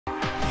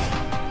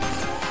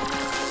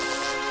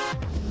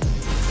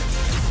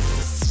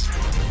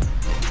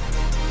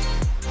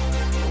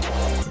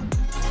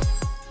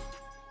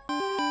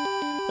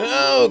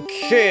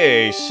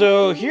Okay,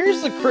 so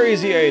here's the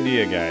crazy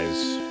idea,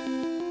 guys.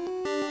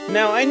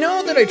 Now, I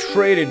know that I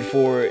traded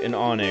for an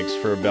Onyx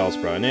for a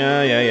Bellsprout.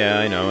 Yeah,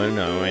 I know.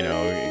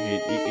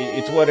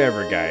 It's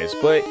whatever, guys.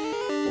 But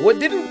what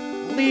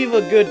didn't leave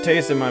a good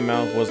taste in my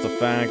mouth was the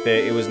fact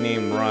that it was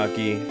named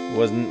Rocky. It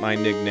wasn't my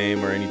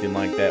nickname or anything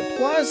like that.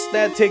 Plus,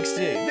 that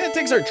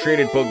takes our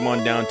traded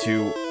Pokemon down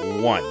to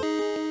 1.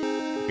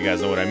 If you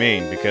guys know what I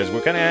mean. Because we're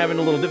kind of having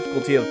a little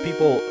difficulty of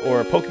people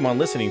or Pokemon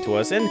listening to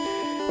us. And,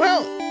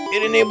 well,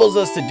 it enables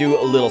us to do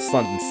a little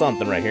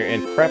something right here.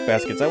 And crap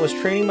baskets, I was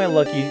training my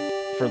Lucky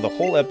for the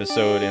whole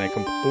episode, and I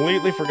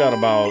completely forgot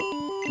about,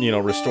 you know,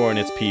 restoring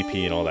its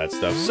PP and all that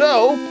stuff.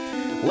 So,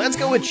 let's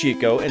go with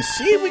Chico and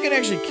see if we can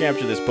actually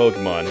capture this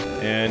Pokemon.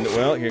 And,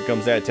 well, here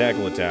comes that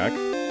tackle attack.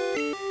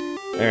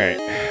 Alright.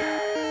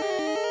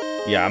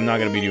 Yeah, I'm not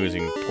going to be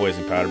using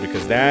Poison Powder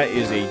because that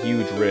is a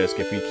huge risk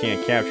if we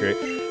can't capture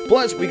it.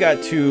 Plus, we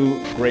got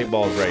 2 Great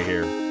Balls right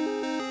here.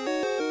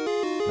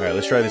 Alright,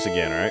 let's try this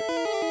again, alright?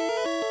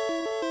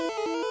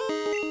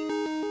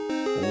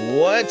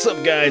 What's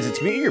up, guys?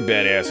 It's me, your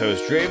badass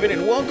host, Draven,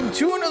 and welcome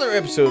to another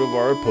episode of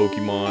our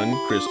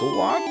Pokemon Crystal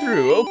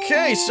walkthrough.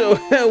 Okay, so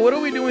what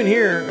are we doing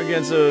here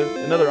against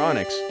another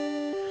Onyx?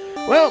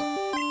 Well,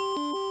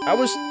 I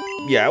was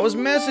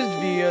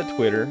messaged via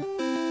Twitter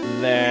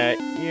that,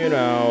 you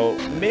know,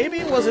 maybe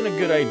it wasn't a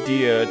good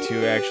idea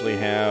to actually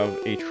have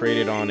a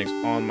traded Onyx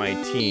on my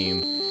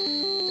team.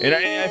 And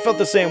I felt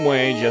the same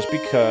way just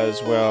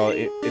because, well,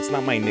 it's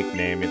not my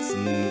nickname.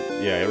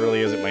 It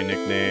really isn't my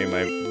nickname.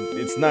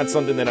 It's not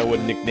something that I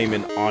would nickname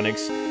an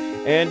Onyx.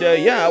 And,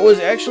 yeah, I was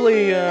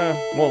actually,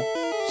 well,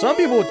 some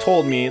people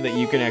told me that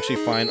you can actually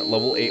find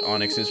level 8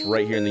 Onyxes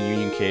right here in the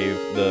Union Cave,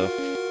 the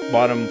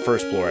bottom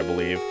first floor, I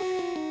believe.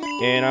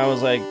 And I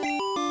was like,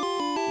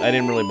 I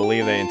didn't really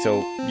believe that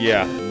until,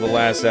 yeah, the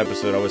last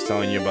episode I was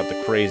telling you about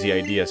the crazy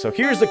idea. So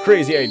here's the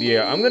crazy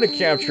idea. I'm going to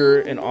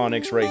capture an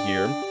Onyx right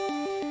here.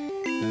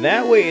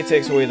 That way it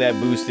takes away that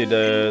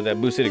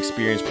boosted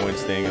experience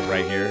points thing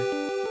right here.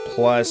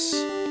 Plus,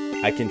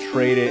 I can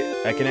trade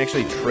it. I can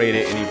actually trade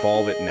it and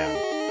evolve it now,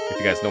 if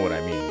you guys know what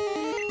I mean.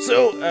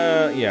 So,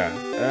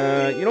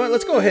 yeah. You know what?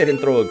 Let's go ahead and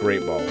throw a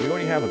Great Ball. We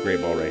already have a Great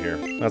Ball right here.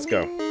 Let's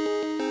go.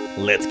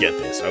 Let's get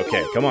this.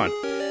 Okay, come on.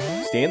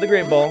 Stay in the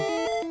Great Ball.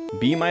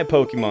 Be my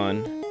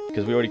Pokemon,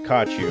 because we already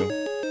caught you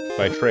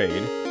by trade.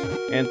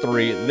 And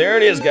 3. There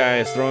it is,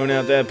 guys. Throwing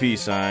out that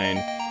peace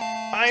sign.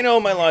 I know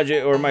my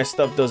logic or my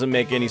stuff doesn't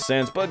make any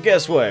sense, but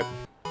guess what?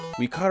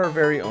 We caught our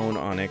very own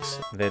Onyx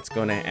that's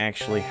going to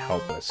actually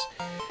help us.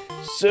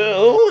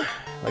 So,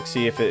 let's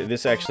see if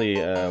this actually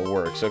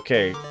works.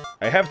 Okay,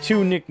 I have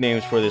 2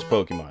 nicknames for this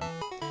Pokemon.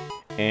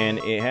 And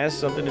it has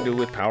something to do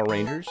with Power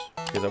Rangers,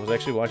 because I was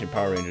actually watching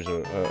Power Rangers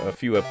a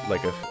few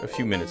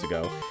minutes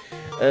ago.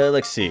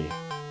 Let's see.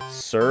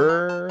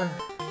 How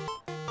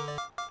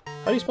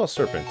do you spell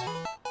serpent?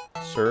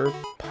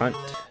 Serpent.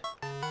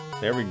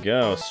 There we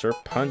go.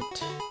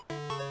 Serpent.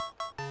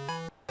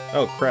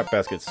 Oh, crap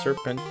basket.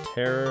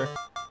 Serpentera.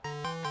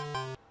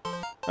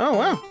 Oh,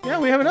 wow. Yeah,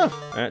 we have enough.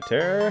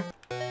 Terra.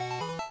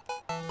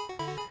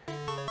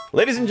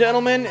 Ladies and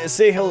gentlemen,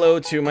 say hello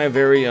to my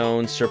very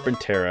own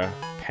Serpentera.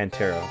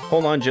 Pantera.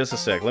 Hold on just a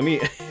sec. Let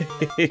me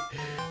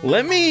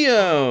let me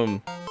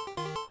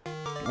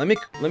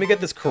get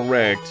this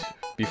correct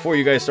before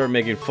you guys start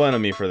making fun of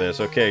me for this.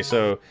 Okay,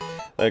 so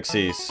let's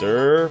see.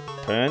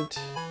 Serpent.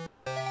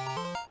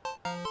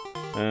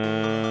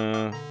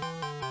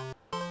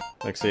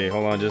 Let's see,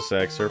 hold on just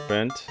a sec.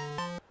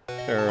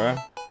 Serpentera.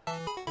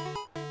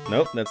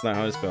 Nope, that's not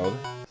how it's spelled.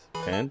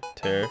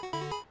 Pantera.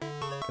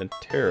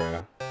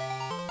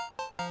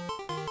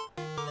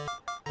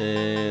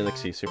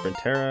 Let's see,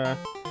 Serpentera.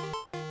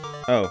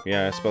 Oh,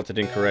 yeah, I spelled it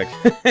incorrect.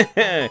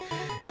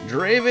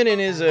 Draven in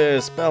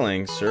his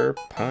spelling.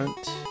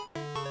 Serpent.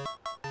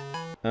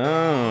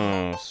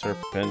 Oh,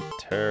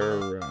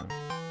 Serpentera.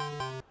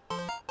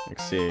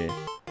 Let's see.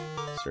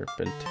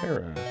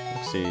 Serpentera.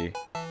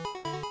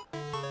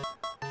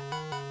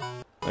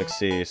 Let's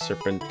see,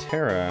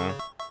 Serpentera.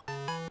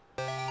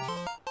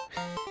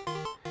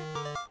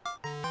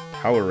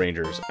 Power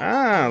Rangers.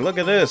 Ah, look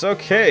at this.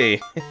 Okay.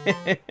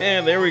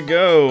 There we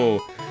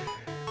go.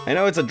 I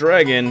know it's a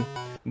dragon,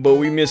 but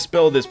we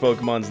misspelled this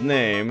Pokemon's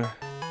name.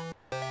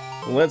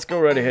 Let's go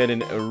right ahead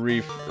and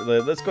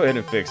let's go ahead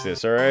and fix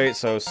this, alright?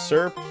 So,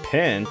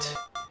 Serpent.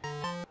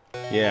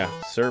 Yeah,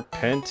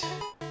 Serpent.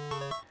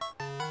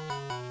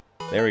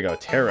 There we go,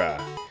 Terra.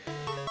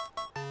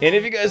 And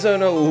if you guys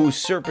don't know who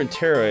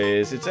Serpentera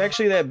is, it's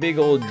actually that big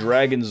old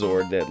Dragon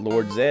Zord that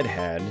Lord Zed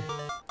had.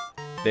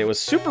 That was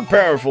super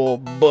powerful,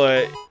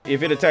 but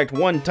if it attacked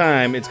one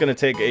time, it's going to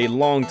take a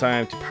long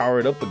time to power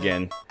it up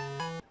again.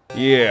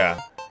 Yeah.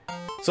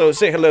 So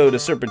say hello to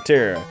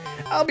Serpentera.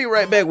 I'll be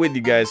right back with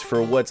you guys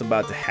for what's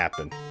about to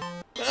happen.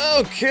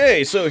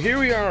 Okay, so here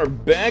we are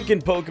back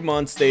in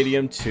Pokemon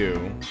Stadium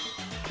 2.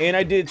 And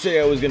I did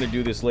say I was going to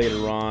do this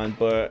later on,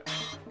 but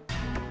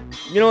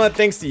you know what?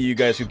 Thanks to you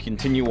guys who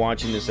continue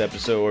watching this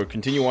episode or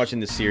continue watching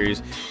this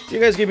series. You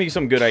guys give me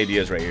some good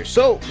ideas right here.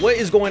 So, what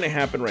is going to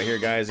happen right here,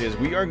 guys, is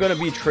we are going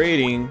to be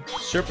trading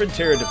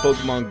Serpentera to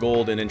Pokemon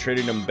Gold and then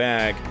trading them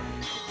back.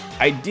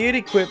 I did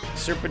equip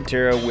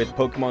Serpentera with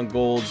Pokemon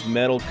Gold's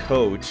metal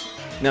coat.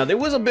 Now, there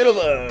was a bit of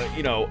a,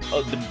 you know,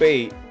 a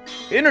debate,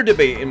 inner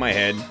debate in my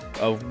head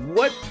of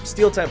what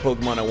Steel-type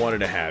Pokemon I wanted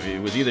to have.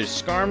 It was either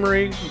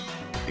Skarmory,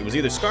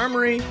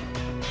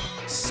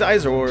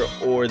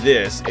 Scizor, or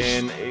this,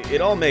 and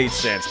it all made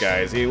sense,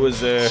 guys. It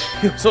was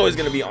always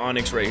going to be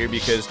Onix right here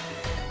because,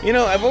 you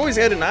know, I've always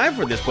had an eye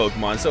for this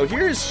Pokemon. So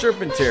here's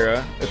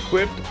Serpentera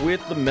equipped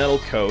with the metal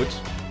coat,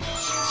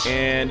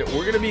 and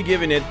we're going to be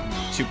giving it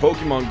to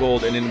Pokemon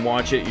Gold and then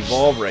watch it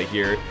evolve right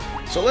here.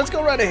 So let's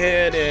go right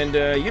ahead and,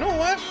 you know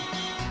what?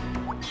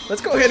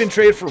 Let's go ahead and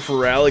trade for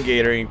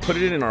Feraligatr and put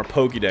it in our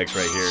Pokédex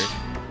right here.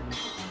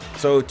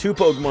 So 2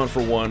 Pokemon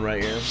for 1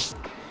 right here.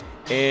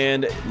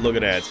 And look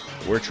at that.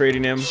 We're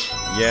trading him.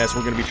 Yes,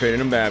 we're going to be trading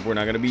him back. We're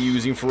not going to be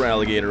using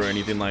Feraligatr or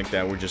anything like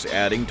that. We're just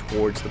adding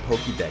towards the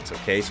Pokédex,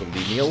 okay? So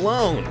leave me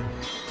alone.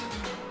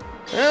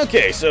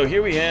 Okay, so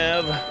here we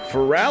have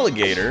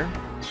Feraligatr.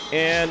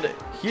 And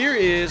here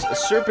is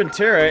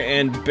Serpentera,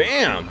 and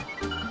bam!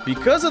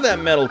 Because of that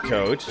metal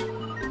coat...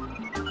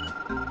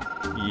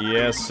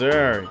 Yes,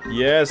 sir.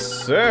 Yes,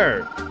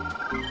 sir.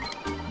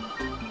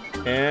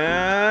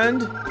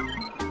 And...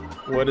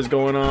 what is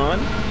going on?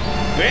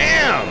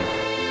 Bam!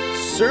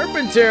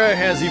 Serpentera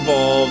has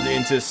evolved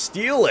into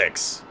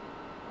Steelix.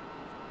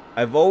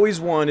 I've always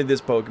wanted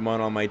this Pokemon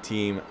on my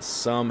team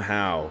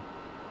somehow.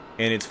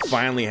 And it's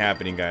finally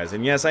happening, guys.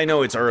 And yes, I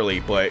know it's early,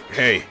 but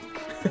hey.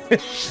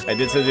 I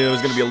did say there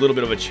was going to be a little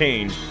bit of a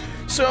change.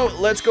 So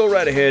let's go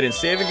right ahead and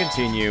save and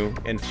continue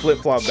and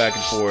flip-flop back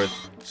and forth.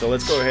 So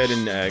let's go ahead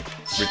and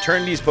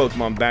return these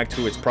Pokemon back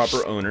to its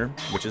proper owner,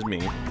 which is me.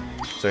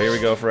 So here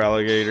we go for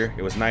Alligator.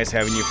 It was nice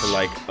having you for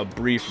like a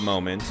brief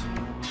moment.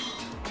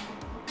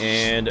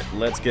 And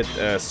let's get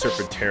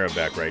Serpentera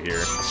back right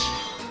here.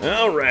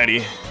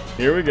 Alrighty,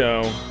 here we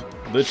go.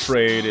 The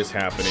trade is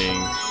happening.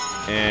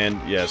 And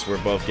yes,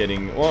 we're both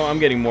getting, well, I'm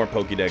getting more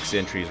Pokédex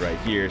entries right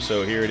here.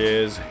 So here it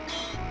is.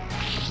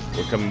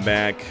 We're coming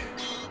back.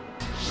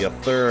 Yeah,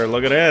 third.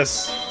 Look at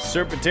this.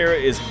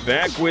 Serpentera is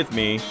back with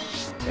me.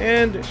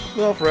 And,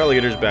 well,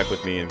 Feraligator's back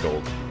with me in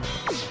gold.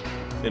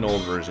 In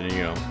old version,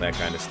 you know, that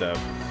kind of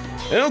stuff.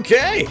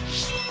 Okay.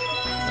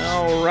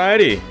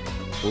 Alrighty.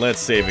 Let's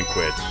save and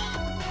quit.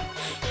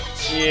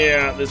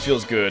 Yeah, this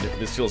feels good.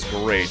 This feels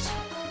great.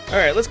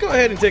 Alright, let's go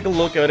ahead and take a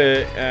look at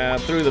it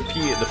through the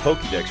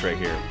Pokédex right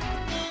here.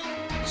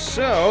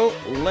 So,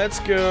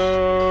 let's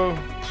go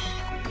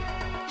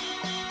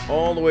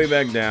all the way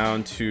back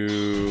down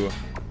to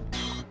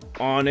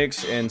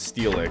Onix and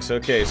Steelix.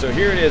 Okay, so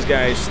here it is,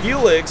 guys.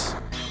 Steelix,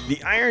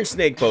 the Iron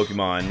Snake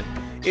Pokemon.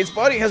 Its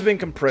body has been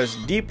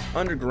compressed deep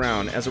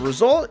underground. As a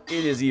result,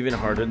 it is even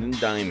harder than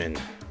Diamond.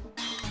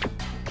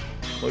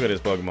 Look at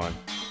this Pokemon.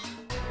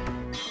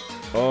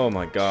 Oh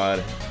my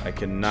god. I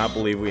cannot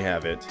believe we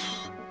have it.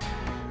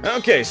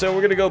 Okay, so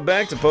we're gonna go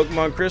back to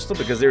Pokemon Crystal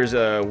because there's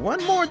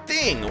one more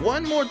thing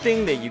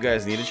that you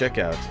guys need to check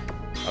out.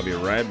 I'll be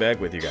right back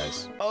with you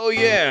guys. Oh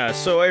yeah,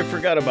 so I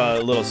forgot about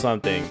a little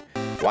something.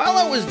 While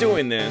I was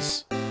doing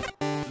this,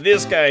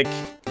 this guy,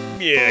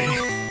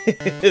 yeah,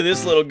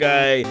 this little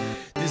guy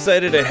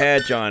decided to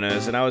hatch on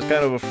us, and I was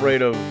kind of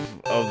afraid of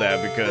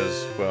that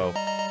because, well,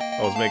 I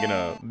was making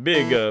a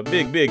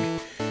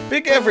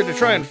big effort to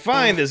try and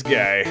find this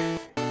guy.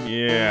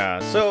 Yeah,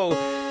 so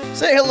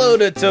say hello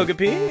to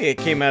Togepi. It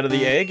came out of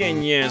the egg,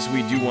 and yes,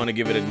 we do want to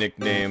give it a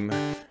nickname.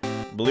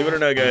 Believe it or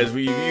not, guys,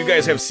 you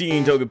guys have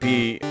seen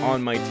Togepi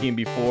on my team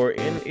before,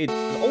 and it's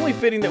only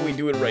fitting that we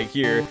do it right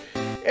here.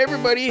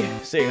 Everybody,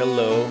 say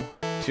hello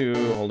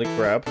to, holy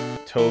crap,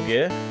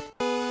 Togepi.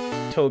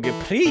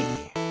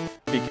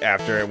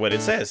 After what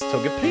it says,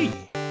 Togepi.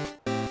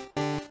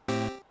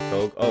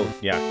 Oh,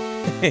 yeah.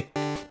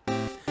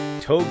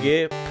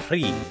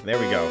 Togepi. There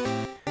we go.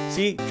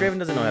 See, Draven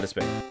doesn't know how to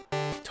spell.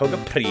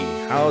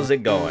 Togepi. How's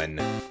it going?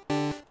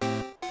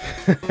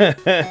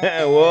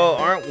 Well,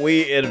 aren't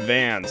we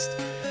advanced?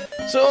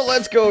 So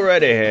let's go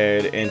right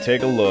ahead and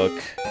take a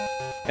look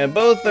at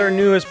both our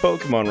newest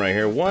Pokemon right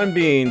here. One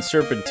being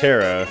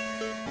Serpentera,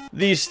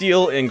 the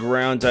Steel and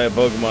Ground type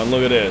Pokemon.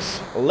 Look at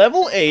this.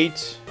 Level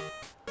 8.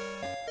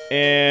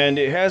 And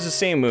it has the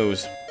same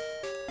moves.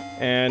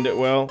 And,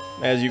 well,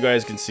 as you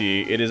guys can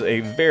see, it is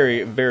a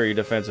very, very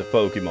defensive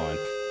Pokemon.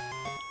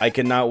 I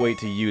cannot wait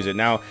to use it.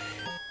 Now,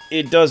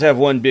 it does have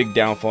one big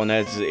downfall, and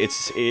that's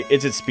it's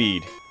its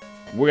speed.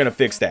 We're gonna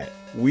fix that.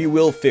 We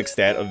will fix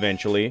that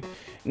eventually.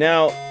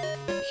 Now,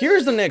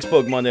 here's the next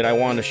Pokemon that I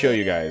want to show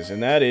you guys,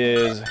 and that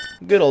is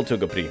good old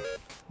Togepi.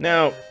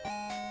 Now,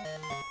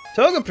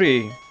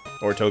 Togepi,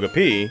 or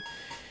Togepi,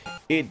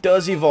 it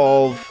does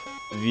evolve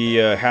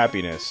via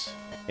happiness,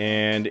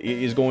 and it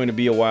is going to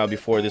be a while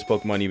before this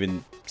Pokemon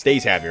even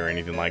stays happy or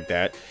anything like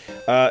that.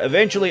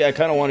 Eventually, I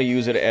kind of want to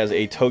use it as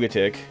a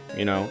Togetic.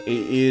 You know,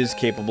 it is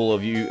capable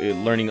of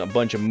learning a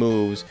bunch of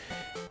moves.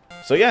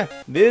 So yeah,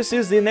 this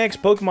is the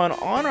next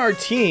Pokemon on our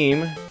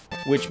team,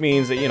 which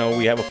means that, you know,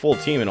 we have a full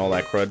team and all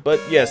that crud.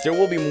 But yes, there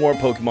will be more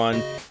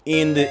Pokemon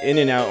in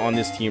and out on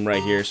this team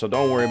right here, so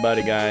don't worry about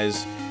it,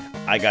 guys.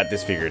 I got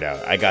this figured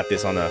out. I got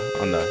this on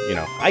the, you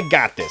know, I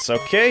got this,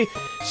 okay?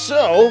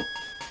 So,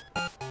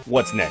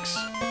 what's next?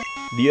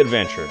 The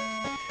adventure.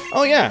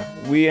 Oh yeah,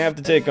 we have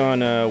to take on,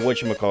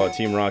 whatchamacallit,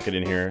 Team Rocket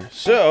in here.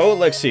 So,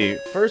 let's see.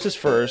 First is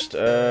first, you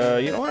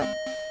know what?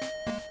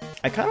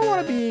 I kind of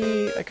want to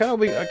be, I kind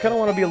of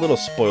want to be a little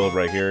spoiled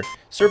right here.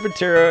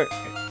 Serpentera,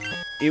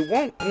 it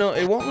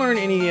won't learn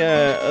any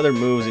other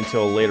moves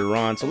until later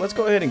on. So let's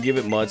go ahead and give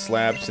it Mud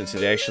Slap since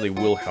it actually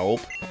will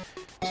help.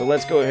 So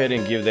let's go ahead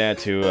and give that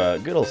to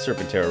good old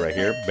Serpentera right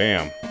here.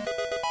 Bam.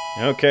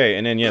 Okay,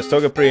 and then yes,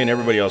 Togepi and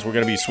everybody else, we're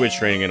gonna be switch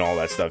training and all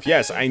that stuff.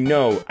 Yes, I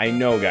know,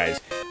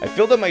 guys. I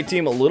filled up my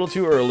team a little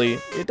too early.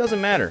 It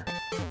doesn't matter.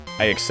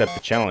 I accept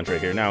the challenge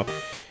right here. Now,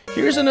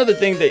 here's another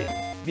thing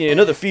that. Yeah,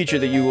 another feature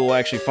that you will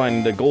actually find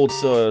in the Gold,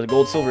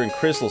 Silver, and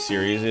Crystal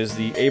series is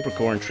the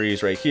Apricorn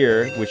trees right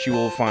here, which you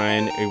will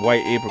find a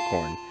white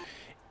Apricorn.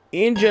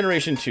 In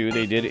Generation 2,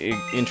 they did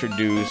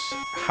introduce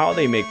how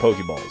they make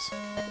Pokeballs.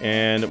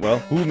 And, well,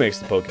 who makes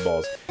the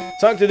Pokeballs?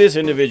 Talk to this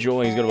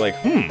individual, and he's gonna be like,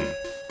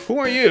 who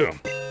are you?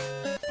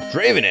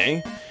 Draven,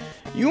 eh?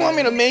 You want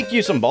me to make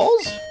you some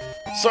balls?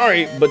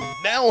 Sorry, but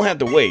that'll have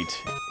to wait.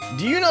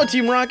 Do you know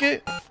Team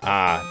Rocket?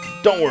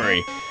 Don't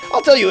worry.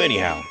 I'll tell you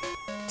anyhow.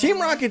 Team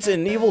Rocket's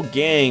an evil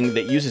gang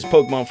that uses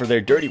Pokemon for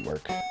their dirty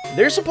work.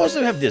 They're supposed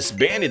to have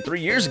disbanded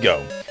 3 years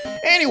ago.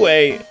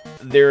 Anyway,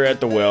 they're at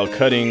the well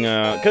cutting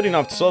off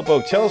the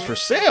Slowpoke tails for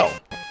sale.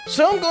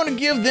 So I'm going to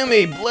give them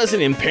a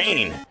blessing in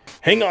pain.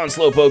 Hang on,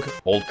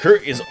 Slowpoke. Old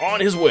Kurt is on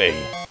his way.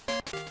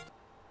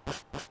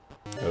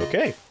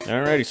 Okay,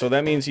 alrighty, so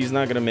that means he's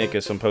not going to make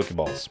us some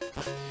Pokeballs.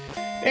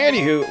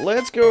 Anywho,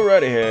 let's go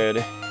right ahead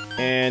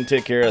and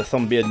take care of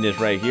some business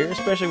right here,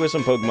 especially with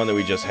some Pokemon that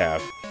we just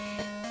have.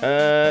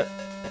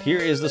 Here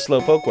is the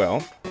Slowpoke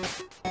well,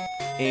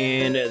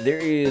 and there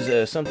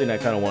is something I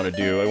kind of want to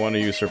do. I want to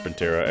use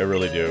Serpentera, I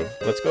really do.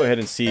 Let's go ahead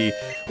and see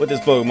what this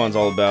Pokemon's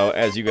all about.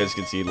 As you guys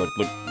can see, look,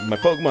 my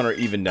Pokemon are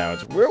evened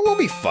out. We'll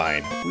be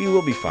fine. We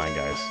will be fine,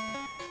 guys.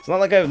 It's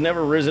not like I've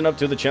never risen up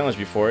to the challenge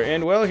before.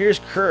 And, well, here's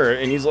Kurt,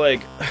 and he's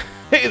like,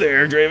 hey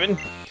there, Draven.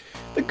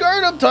 The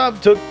guard up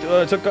top took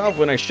off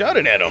when I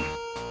shouted at him.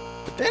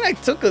 But then I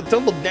took a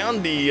tumble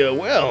down the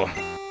well.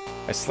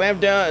 I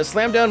slammed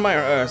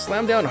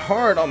down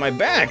hard on my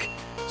back,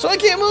 so I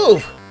can't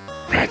move.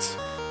 Rats!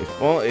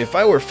 If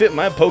I were fit,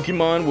 my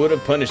Pokemon would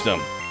have punished them.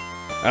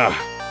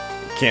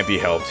 It can't be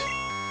helped.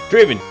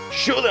 Draven,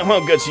 show them how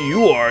gutsy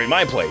you are in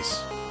my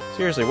place.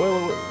 Seriously,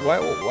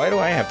 why do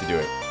I have to do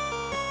it?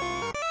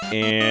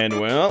 And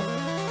well,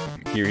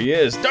 here he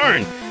is.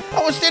 Darn!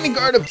 I was standing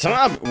guard up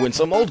top when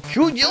some old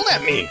coot yelled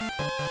at me.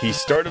 He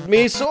startled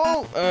me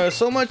so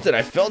much that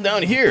I fell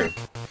down here.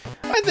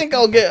 I think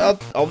I'll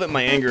vent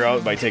my anger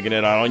out by taking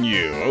it out on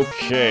you.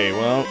 Okay,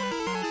 well,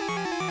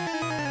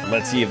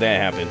 let's see if that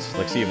happens.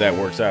 Let's see if that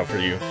works out for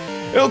you.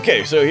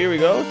 Okay, so here we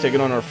go,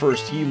 taking on our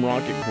first Team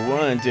Rocket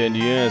Grunt, and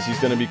yes, he's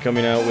gonna be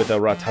coming out with a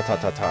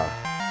Ratatata,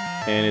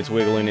 and it's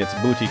wiggling its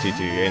booty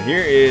titi. And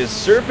here is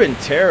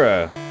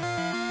Serpentera,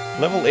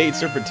 level 8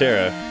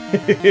 Serpentera.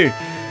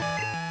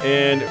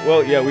 And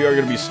well, yeah, we are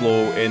gonna be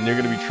slow, and they're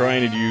gonna be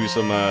trying to do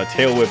some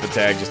tail whip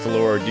attack just to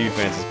lower our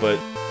defenses, but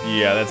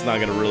yeah, that's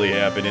not gonna really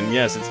happen. And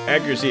yes, its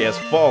accuracy has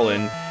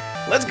fallen.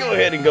 Let's go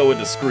ahead and go with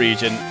the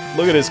Screech, and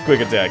look at this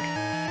quick attack.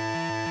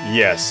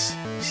 Yes,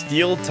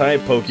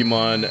 Steel-type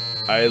Pokemon,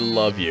 I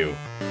love you.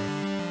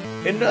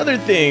 Another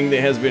thing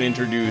that has been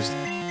introduced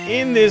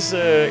in this,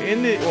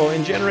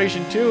 in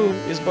Generation 2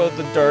 is both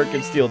the Dark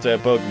and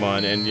Steel-type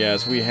Pokemon, and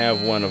yes, we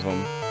have one of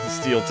them, the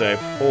Steel-type.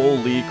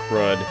 Holy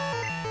crud.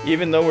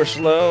 Even though we're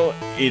slow,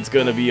 it's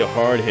gonna be a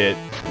hard hit.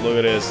 Look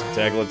at this,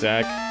 tackle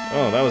attack.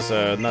 Oh, that was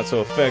not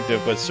so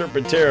effective, but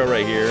Serpentera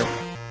right here,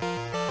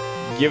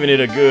 giving it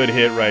a good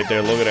hit right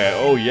there. Look at that.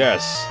 Oh,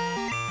 yes.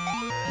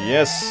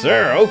 Yes,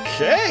 sir.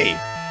 Okay.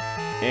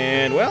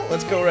 And, well,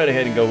 let's go right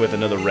ahead and go with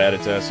another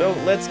Rattata. So,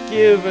 let's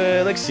give,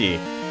 let's see.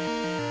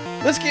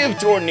 Let's give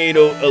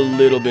Tornado a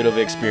little bit of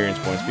experience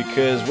points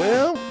because,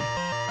 well,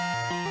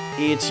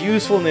 its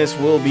usefulness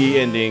will be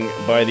ending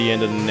by the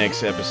end of the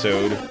next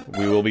episode.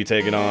 We will be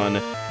taking on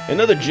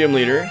another gym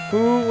leader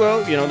who,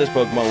 well, you know, this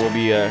Pokemon will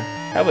be,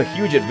 have a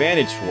huge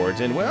advantage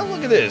towards. And, well,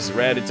 look at this.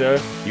 Rattata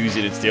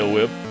using its tail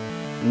whip.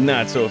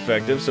 Not so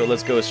effective, so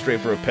let's go straight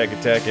for a peck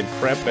attack and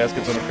crap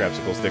baskets on a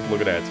crapsicle stick.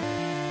 Look at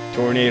that.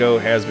 Tornado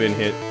has been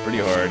hit pretty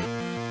hard.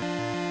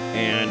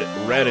 And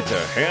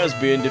Rattata has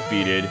been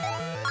defeated.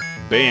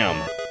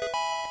 Bam.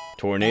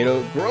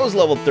 Tornado grows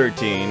level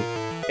 13.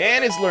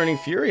 And it's learning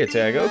Fury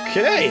Attack.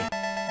 Okay.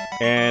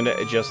 And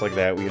just like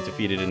that, we have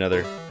defeated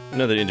another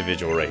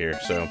individual right here.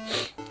 So,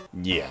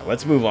 yeah,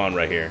 let's move on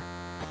right here.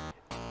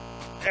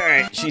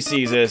 Alright, she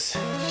sees us.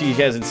 She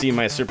hasn't seen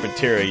my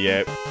Serpentera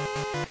yet.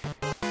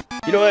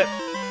 You know what?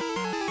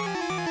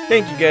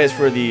 Thank you guys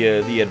for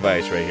the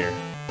advice right here.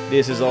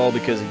 This is all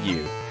because of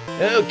you.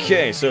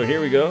 Okay, so here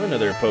we go.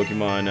 Another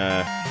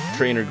Pokemon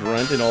trainer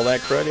grunt and all that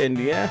crud. And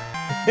yeah,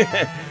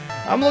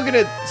 I'm looking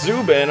at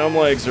Zubat and I'm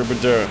like,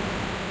 Serpentera,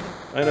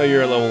 I know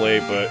you're at level 8,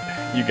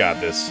 but you got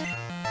this.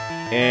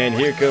 And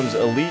here comes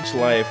a Leech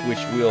Life, which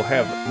will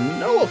have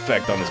no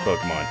effect on this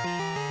Pokemon.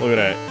 Look at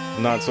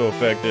that. Not so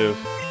effective.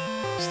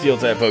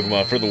 Steel-type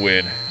Pokemon for the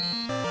win.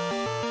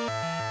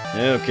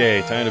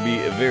 Okay, time to be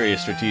very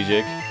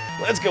strategic.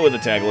 Let's go with the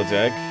Tackle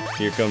Attack.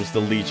 Here comes the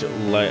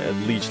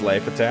Leech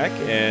Life attack,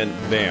 and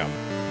bam.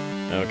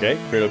 Okay,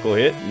 critical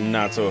hit,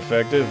 not so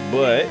effective,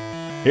 but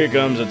here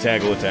comes a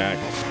Tackle Attack.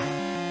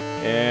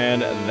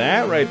 And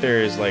that right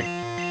there is like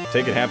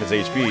taking half its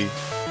HP.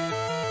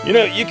 You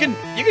know, you can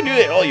do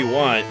that all you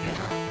want.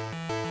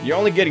 You're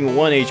only getting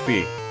 1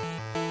 HP.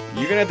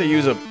 You're gonna have to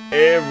use up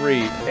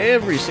every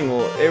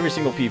single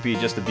PP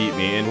just to beat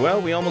me. And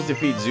well, we almost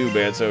defeat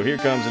Zubat, so here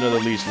comes another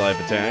Leech Life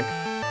attack.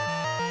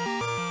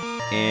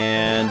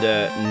 And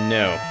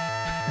no.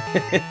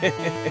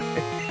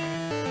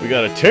 We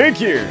got a tank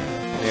here.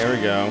 There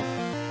we go.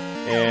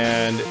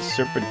 And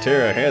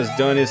Serpentera has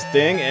done his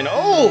thing, and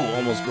oh,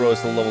 almost grows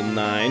to level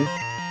 9.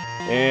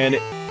 And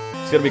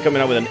it's gonna be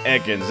coming out with an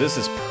Ekans. This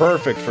is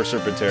perfect for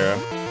Serpentera.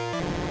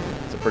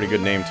 It's a pretty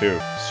good name too,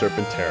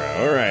 Serpentera.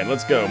 All right,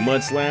 let's go.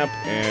 Mud Slap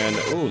and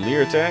ooh,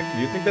 Leer attack.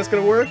 Do you think that's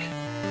gonna work?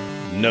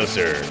 No,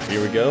 sir.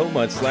 Here we go.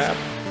 Mud Slap.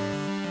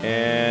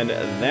 And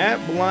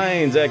that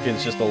blinds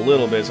Ekans just a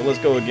little bit, so let's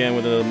go again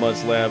with another Mud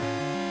Slap.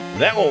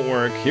 That won't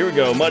work. Here we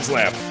go, Mud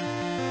Slap.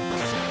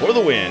 For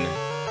the win.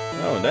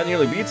 Oh, that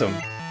nearly beats him.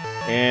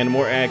 And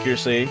more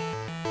accuracy.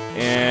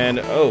 And,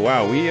 oh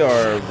wow, we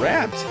are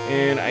wrapped.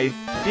 And I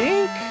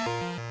think,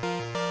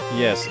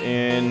 yes,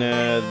 in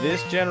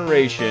this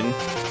generation,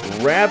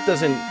 wrap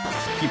doesn't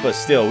keep us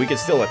still. We can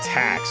still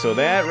attack, so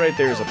that right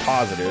there is a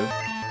positive.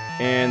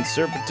 And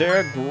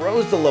Serpentera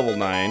grows to level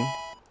 9.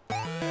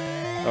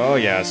 Oh,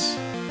 yes.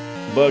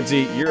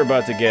 Bugsy, you're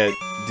about to get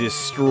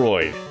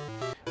destroyed.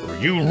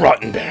 You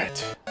rotten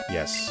bat.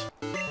 Yes.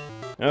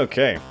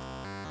 Okay.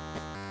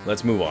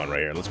 Let's move on right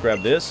here. Let's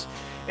grab this.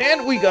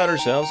 And we got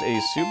ourselves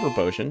a Super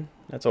Potion.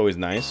 That's always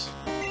nice.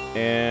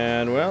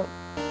 And, well,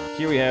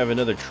 here we have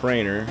another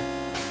trainer.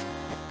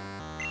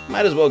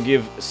 Might as well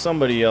give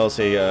somebody else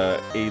a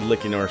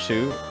licking or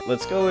two.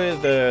 Let's go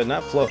with,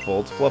 not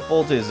Fluffbolt.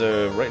 Fluffbolt is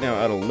right now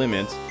out of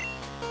limit.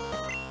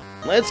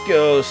 Let's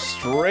go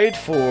straight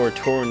for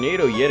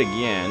Tornado yet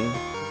again.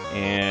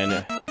 And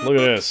look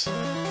at this.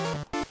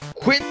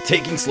 Quit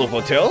taking slow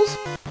hotels?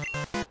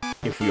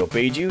 If we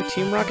obeyed you,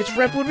 Team Rocket's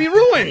rep would be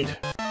ruined.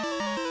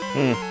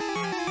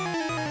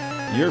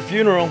 Your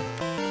funeral.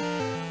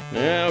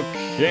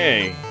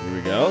 Okay, here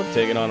we go.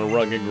 Taking on a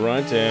rugged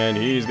grunt, and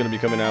he's going to be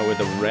coming out with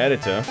a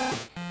Rattata.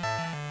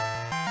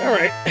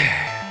 Alright.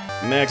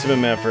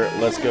 Maximum effort.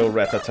 Let's go,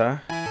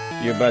 Rattata.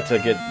 You're about to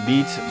get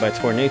beat by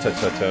Tornado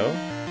Toto.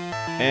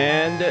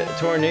 And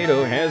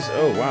Tornado has,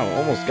 oh wow,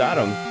 almost got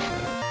him.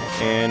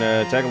 And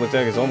Tackle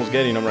Attack is almost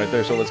getting him right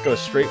there. So let's go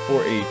straight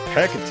for a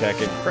Peck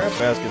Attack. And crap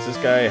baskets, this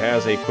guy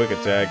has a Quick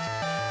Attack.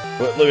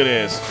 But look at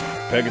this.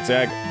 Peck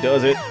Attack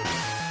does it.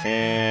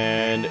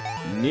 And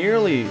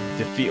nearly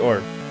defeat,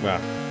 or,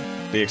 well,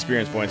 the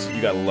experience points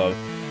you gotta love.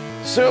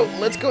 So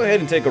let's go ahead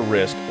and take a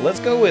risk. Let's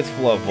go with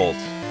Fluffbolt.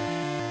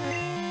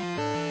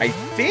 I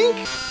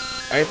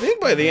think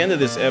by the end of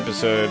this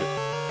episode,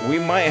 we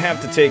might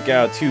have to take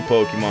out 2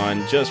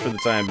 Pokemon just for the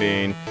time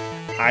being.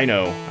 I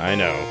know.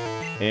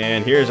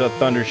 And here's a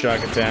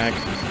Thundershock attack.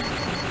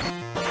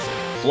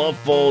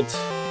 Fluffbolt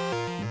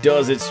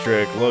does its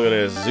trick. Look at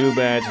this.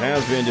 Zubat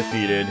has been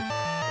defeated.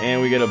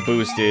 And we get a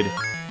boosted.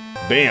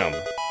 Bam.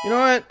 You know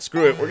what?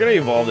 Screw it. We're going to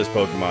evolve this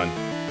Pokemon.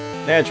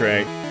 That's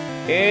right.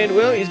 And,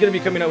 well, he's going to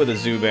be coming out with a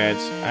Zubat.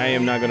 I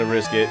am not going to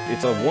risk it.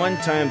 It's a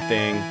one-time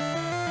thing.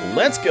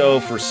 Let's go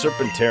for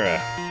Serpentera.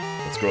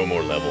 Let's grow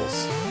more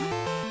levels.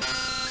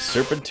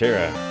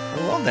 Serpentera.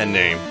 I love that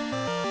name.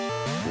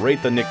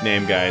 Rate the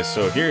nickname, guys.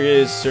 So here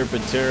is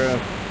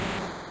Serpentera.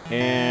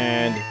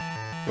 And,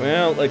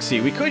 well, let's see.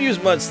 We could use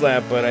Mud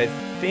Slap, but I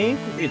think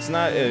it's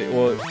not...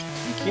 well,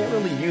 you can't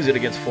really use it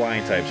against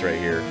flying types right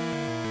here.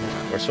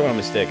 Or so I'm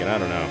mistaken. I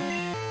don't know.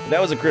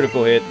 That was a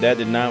critical hit. That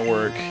did not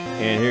work.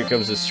 And here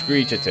comes the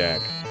Screech attack.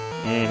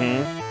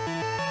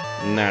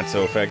 Not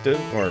so effective.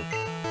 Or,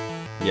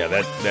 yeah,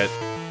 that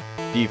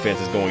defense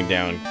is going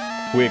down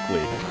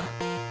quickly.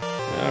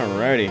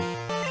 Alrighty.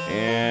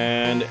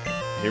 And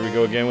here we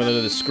go again with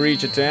another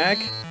Screech attack.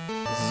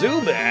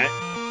 Zubat.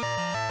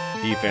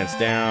 Defense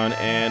down.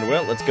 And,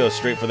 well, let's go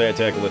straight for that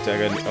Tackle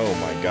Attack. Oh,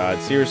 my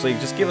God. Seriously,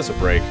 just give us a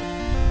break.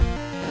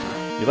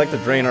 You like to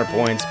drain our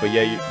points, but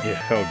yeah,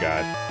 oh,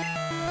 God.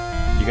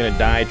 You're going to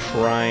die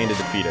trying to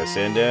defeat us.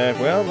 And,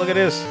 well, look at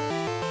this.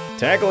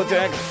 Tackle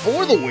Attack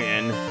for the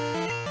win.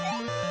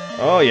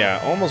 Oh,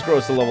 yeah. Almost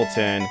grows to level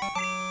 10.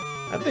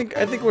 I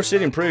think we're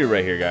sitting pretty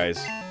right here,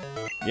 guys.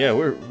 Yeah,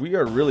 we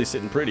are really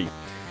sitting pretty.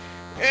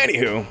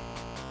 Anywho,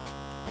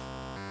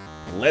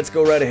 let's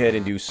go right ahead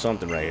and do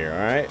something right here,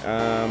 alright?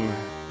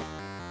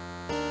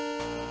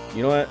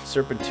 you know what?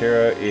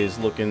 Serpentera is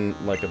looking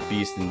like a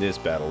beast in this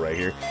battle right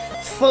here.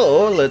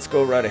 So let's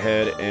go right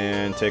ahead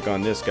and take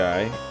on this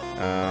guy.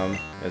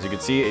 As you can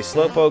see, a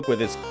Slowpoke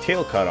with its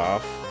tail cut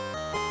off.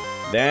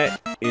 That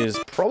is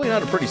probably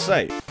not a pretty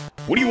sight.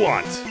 What do you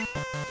want?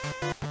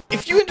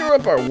 If you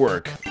interrupt our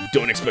work,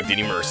 don't expect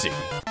any mercy.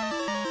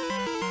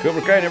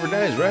 Cobra Kai never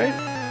dies, right?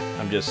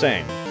 I'm just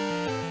saying.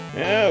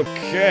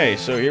 Okay,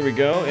 so here we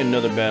go.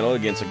 Another battle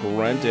against a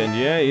Grunt, and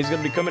yeah, he's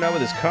going to be coming out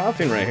with his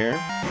coughing right here.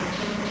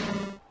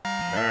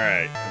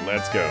 Alright,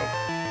 let's go.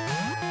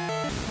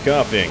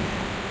 Coughing.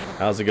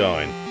 How's it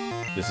going?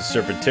 This is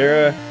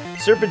Serpentera.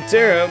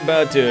 Serpentera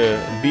about to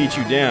beat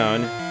you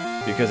down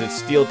because it's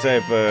steel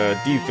type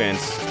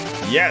defense.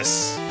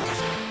 Yes!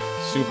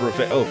 Super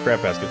effective. Oh,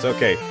 crap baskets.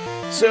 Okay.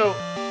 So,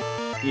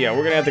 yeah,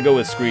 we're going to have to go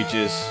with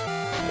Screeches.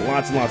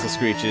 Lots and lots of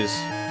Screeches.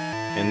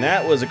 And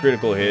that was a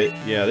critical hit.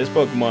 Yeah, this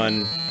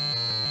Pokemon,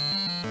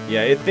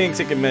 yeah, it thinks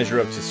it can measure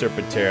up to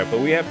Serpentera,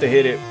 but we have to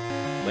hit it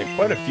like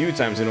quite a few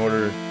times in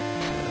order,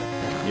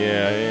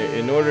 yeah,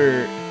 in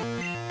order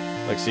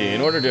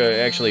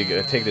to actually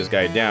take this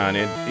guy down.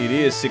 It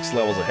is 6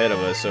 levels ahead of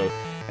us, so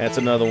that's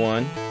another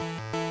one.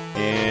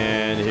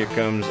 And here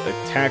comes a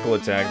tackle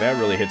attack. That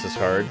really hits us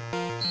hard.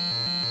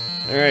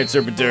 Alright,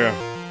 Serpentera.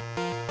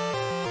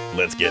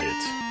 Let's get it.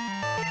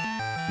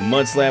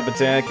 Mud Slap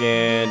attack,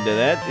 and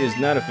that is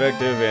not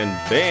effective, and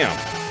bam!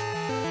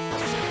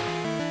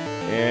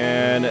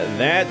 And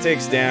that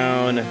takes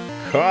down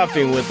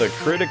Coughing with a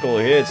critical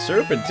hit.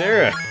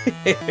 Serpentera,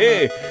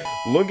 hey,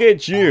 look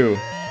at you.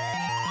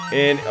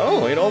 And,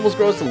 oh, it almost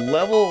grows to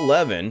level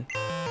 11.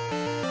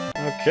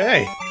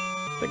 Okay,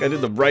 I think I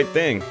did the right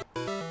thing.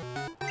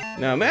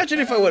 Now, imagine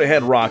if I would have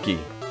had Rocky.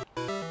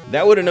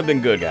 That wouldn't have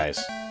been good,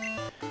 guys.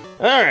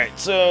 Alright,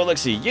 so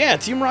let's see. Yeah,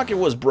 Team Rocket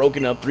was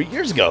broken up 3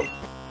 years ago.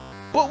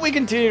 But we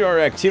continued our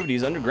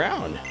activities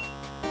underground.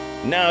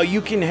 Now you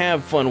can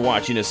have fun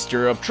watching us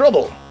stir up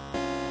trouble.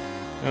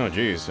 Oh,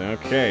 jeez.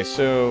 Okay,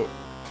 so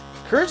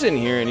Kurt's in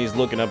here and he's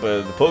looking up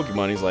at the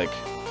Pokemon. He's like,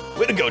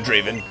 way to go,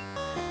 Draven.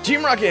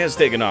 Team Rocket has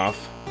taken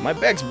off. My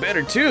back's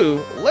better,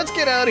 too. Let's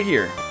get out of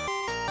here.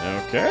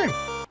 Okay.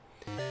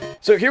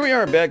 So here we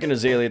are back in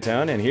Azalea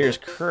Town, and here's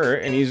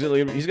Kurt, and he's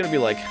gonna be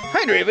like,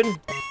 hi, Draven.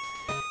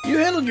 You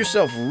handled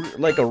yourself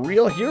like a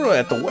real hero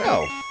at the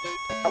well.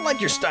 I like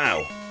your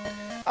style.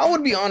 I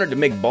would be honored to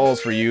make balls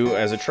for you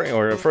as a trainer,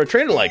 or for a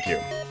trainer like you.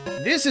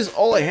 This is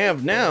all I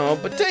have now,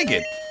 but take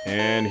it.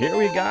 And here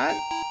we got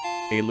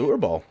a lure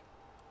ball.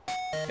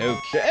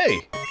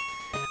 Okay.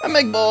 I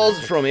make balls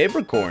from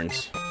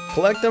apricorns.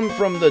 Collect them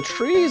from the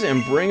trees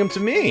and bring them to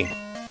me.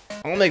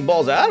 I'll make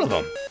balls out of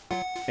them.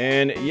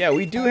 And yeah,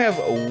 we do have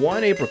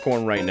 1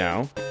 apricorn right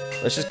now.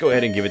 Let's just go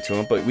ahead and give it to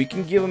him, but we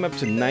can give him up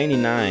to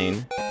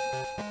 99.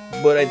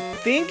 But I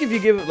think if you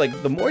give it,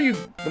 like, the more you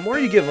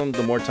give him,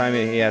 the more time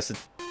he has to,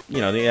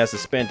 he has to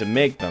spend to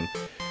make them.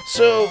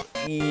 So,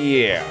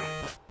 yeah.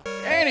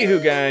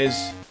 Anywho,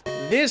 guys,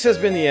 this has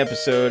been the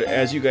episode.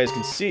 As you guys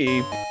can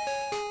see,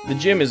 the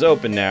gym is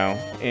open now,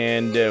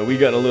 and we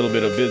got a little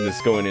bit of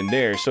business going in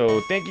there.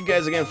 So, thank you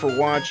guys again for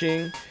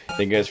watching.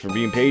 Thank you guys for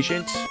being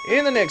patient.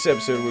 In the next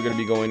episode, we're going to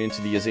be going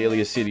into the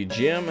Azalea City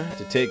Gym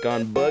to take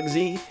on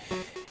Bugsy.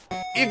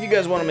 If you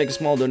guys want to make a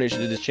small donation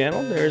to this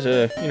channel, there's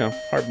a,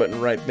 heart button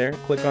right there.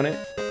 Click on it.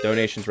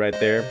 Donations right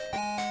there.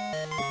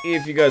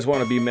 If you guys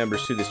want to be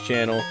members to this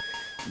channel,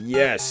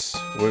 yes,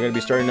 we're going to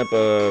be starting up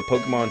a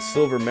Pokemon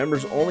Silver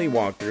members only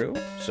walkthrough.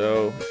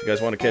 So if you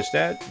guys want to catch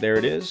that, there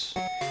it is.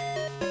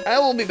 I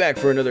will be back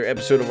for another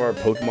episode of our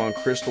Pokemon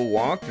Crystal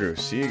walkthrough.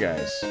 See you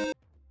guys.